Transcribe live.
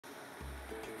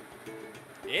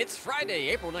It's Friday,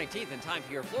 April 19th, and time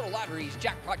for your Florida Lottery's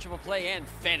Jackpot Triple Play and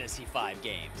Fantasy 5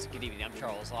 games. Good evening, I'm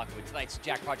Charles Lockwood. Tonight's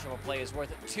Jackpot Triple Play is worth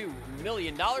 $2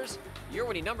 million. Your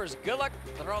winning numbers, good luck,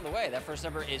 they're on the way. That first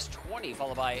number is 20,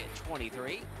 followed by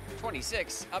 23,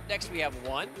 26. Up next, we have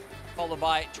 1, followed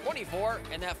by 24,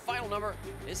 and that final number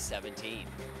is 17.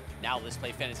 Now let's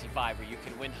play Fantasy 5, where you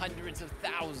can win hundreds of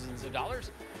thousands of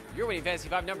dollars. Your winning Fantasy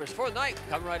 5 numbers for the night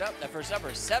coming right up. That first number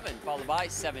is 7, followed by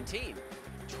 17,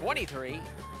 23,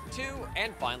 2,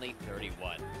 and finally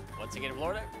 31. Once again in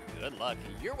Florida, good luck.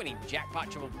 Your winning Jackpot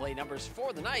Triple Play numbers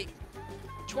for the night: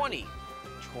 20,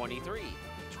 23,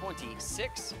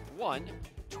 26, 1,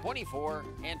 24,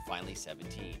 and finally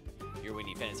 17. Your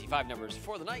winning Fantasy 5 numbers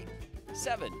for the night: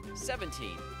 7,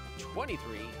 17, 23,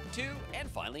 2, and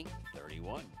finally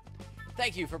 31.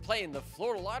 Thank you for playing the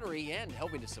Florida Lottery and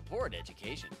helping to support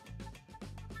education.